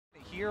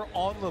here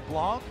on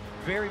LeBlanc.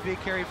 Very big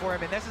carry for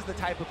him, and this is the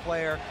type of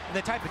player and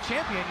the type of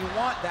champion you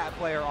want that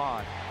player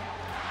on.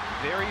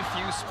 Very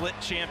few split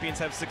champions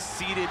have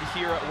succeeded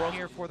here at World.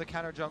 Here for the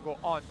counter jungle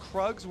on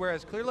Krugs,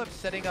 whereas Clearlove's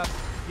setting up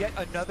yet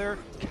another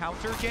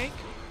counter gank.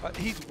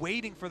 He's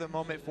waiting for the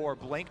moment for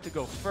Blank to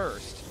go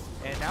first.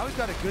 And now he's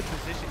got a good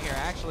position here.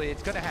 Actually,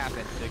 it's going to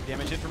happen. Big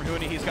damage in from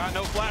Huni. He's got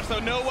no flash, though.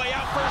 No way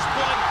out. First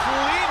blood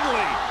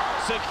cleanly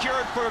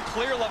secured for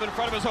Clearlove in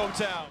front of his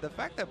hometown. The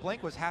fact that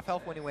Blank was half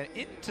health when he went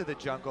into the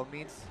jungle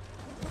means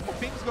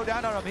things go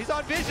down on him. He's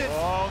on vision.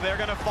 Oh, they're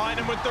going to find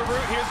him with the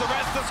root. Here's the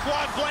rest of the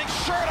squad. Blank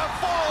sure to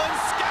fall, and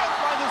Scout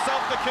finds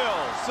himself the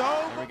kill.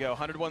 So there we go.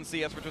 101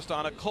 CS for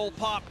Tristana. Cole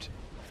popped.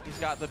 He's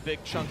got the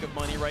big chunk of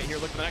money right here.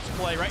 Look at the next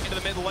play, right into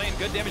the mid lane.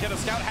 Good damage out of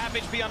Scout, half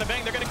HP on the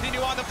bang. They're going to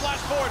continue on the flash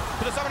forward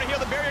to the summoner here.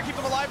 The barrier keeps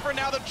him alive for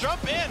now. The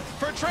jump in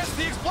for Trist,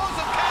 the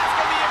explosive cast,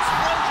 and the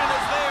explosion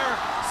is there.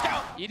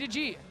 Scout.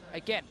 EDG,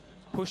 again,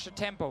 push the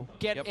tempo,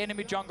 get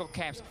enemy jungle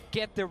camps,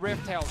 get the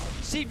Rift Tail.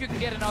 See if you can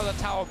get another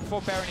tower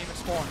before Baron even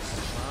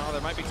spawns. Oh,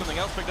 there might be something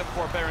else picked up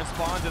before Baron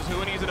spawns as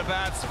Huni's in a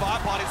bad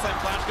spot. Body slam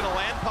flash going to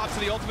land, pops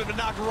to the ultimate, but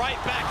knocked right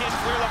back in.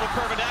 Clear level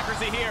perfect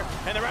accuracy here,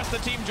 and the rest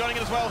of the team joining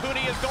in as well.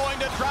 Huni is going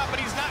to drop, but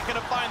he's not going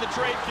to find the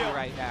trade kill.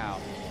 Right now,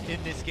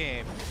 in this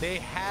game, they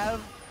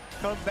have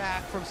come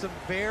back from some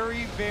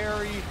very,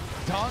 very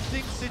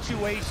daunting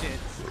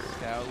situations.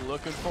 Now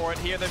looking for it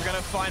here. They're going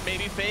to find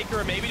maybe Faker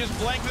or maybe just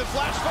Blank with the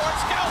flash forward.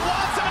 Scout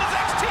wants him, and his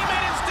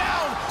ex-teammate is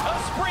down. A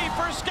spree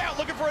for Scout,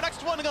 looking for an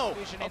next one to go.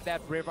 In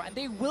that river, and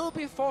they will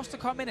be forced to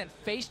come in and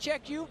face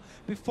check you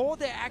before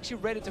they're actually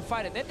ready to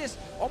fight. And then there's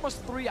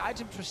almost 3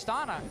 items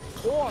Tristana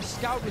or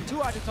Scout with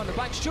 2 items on the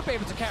Black should be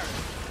able to carry.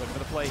 Looking for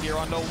the play here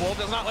on No Wolf.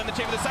 Does not land the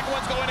chamber. The second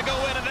one's going to go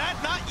in, and that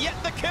not yet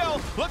the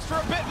kill. Looks for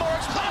a bit more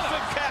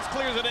explosive. Cast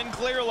clears it in.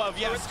 Clearlove.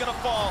 Yeah, it's going to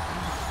fall.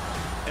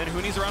 And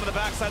Huni's around on the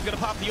backside, going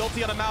to pop the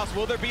ulti on a Mouse.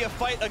 Will there be a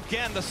fight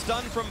again? The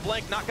stun from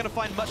Blank not going to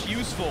find much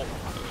useful.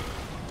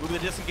 Moving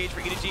the disengage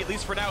for EDG, at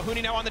least for now. Huni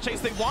now on the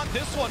chase. They want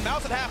this one.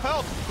 Mouse at half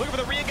health. Looking for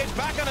the re-engage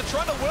back on a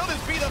Trundle. Will this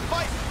be the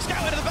fight?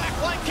 Scout into the back.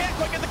 Blank can't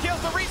quite get the kills.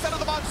 The reset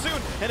of the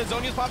Monsoon. And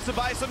Azonius pops to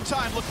buy some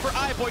time. Look for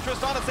Boy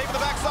Tristana safe on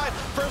the backside.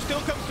 First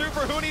kill comes through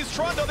for Huni's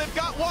Trundle. They've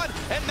got 1.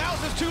 And Mouse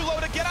is too low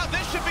to get out.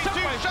 This should be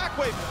 2.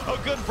 Shockwave. A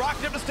good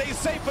rocket to stay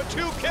safe, but 2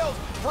 kills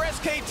for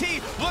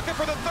SKT. Looking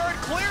for the 3rd.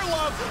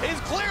 Clearlove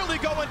is clearly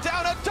going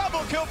down. A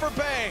double kill for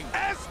Bang.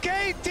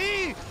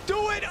 SKT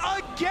do it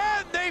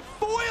again. They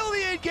foil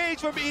the engage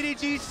from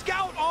EDG.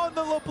 Scout on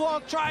the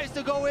LeBlanc tries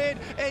to go in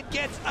and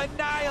gets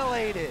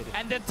annihilated.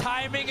 And the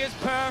timing is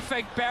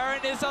perfect.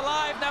 Baron is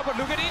alive now, but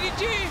look at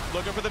EDG.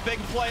 Looking for the big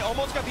play.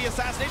 Almost got the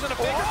assassination on a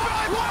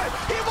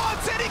Faker. He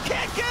wants it. He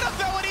can't get him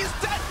though, and he's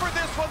dead for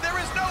this one. There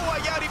is no way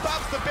out. He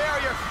pops the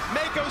barrier.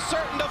 Mako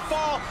certain to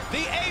fall.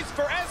 The ace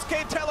for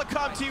SK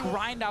Telecom T.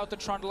 Grind out the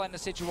Trundle and the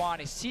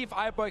Sejuani. See if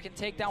iBoy can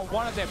take down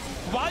one of them.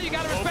 While you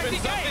gotta respect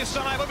the game. This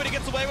stun iBoy, but he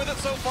gets away with it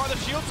so far. The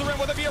shields are in.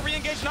 Will there be a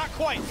re-engage? Not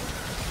quite.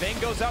 Bang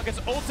goes out,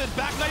 gets ulted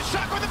back. Nice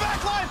shot with the back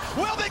line.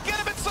 Will they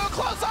get him? It's so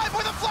close.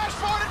 iBoy the flash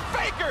forward, and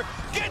Faker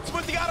gets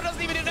with the auto.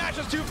 Doesn't even need an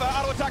Ashes 2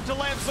 auto attack to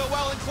land so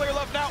well. And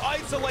Clearlove now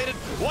isolated.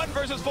 1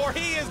 versus 4.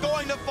 He is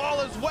going to fall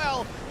as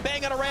well.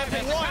 Bang on a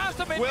ramping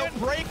 1. Will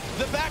break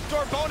the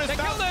backdoor bonus.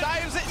 Mouse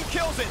dives it and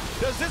kills it.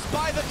 Does this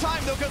buy the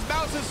time though? Because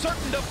Mouse is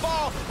certain to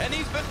fall, and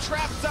he's been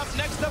trapped up.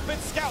 Next up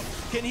it's Scout.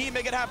 Can he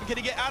make it happen? Can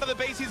he get out of the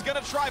base? He's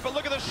gonna try, but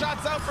look at the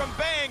shots out from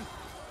Bang.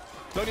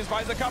 Douglas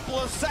buys a couple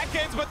of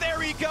seconds, but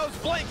there he goes.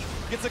 Blank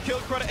gets a kill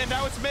credit, and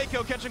now it's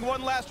Mako catching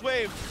 1 last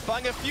wave.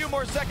 Buying a few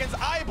more seconds.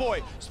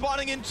 iBoy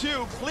spawning in 2,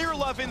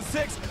 Clearlove in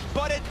 6,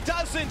 but it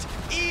doesn't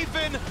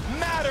even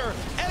matter.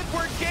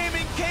 Edward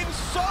Gaming came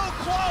so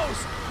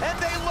close, and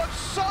they looked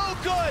so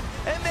good,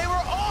 and they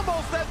were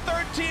almost that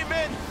 3rd team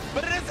in,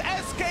 but it is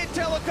SK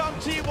Telecom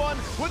T1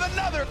 with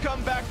another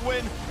comeback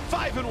win,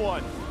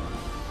 5-1.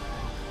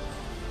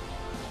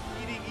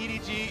 Beating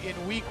EDG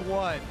in week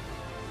 1.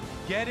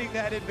 Getting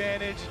that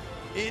advantage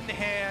in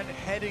hand,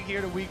 heading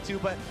here to week 2.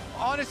 But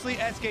honestly,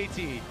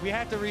 SKT, we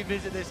have to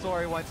revisit this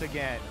story once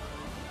again.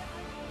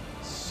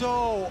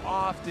 So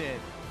often,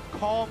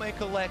 calm and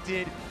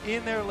collected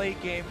in their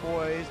late game,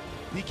 boys.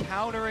 The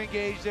counter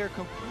engage, they're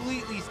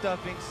completely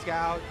stuffing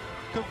Scout,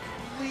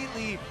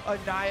 completely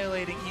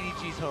annihilating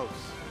EDG's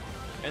hopes.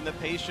 And the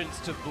patience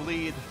to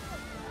bleed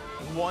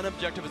 1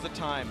 objective at a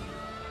time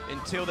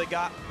until they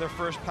got their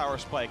first power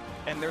spike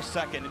and their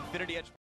second. Infinity Edge.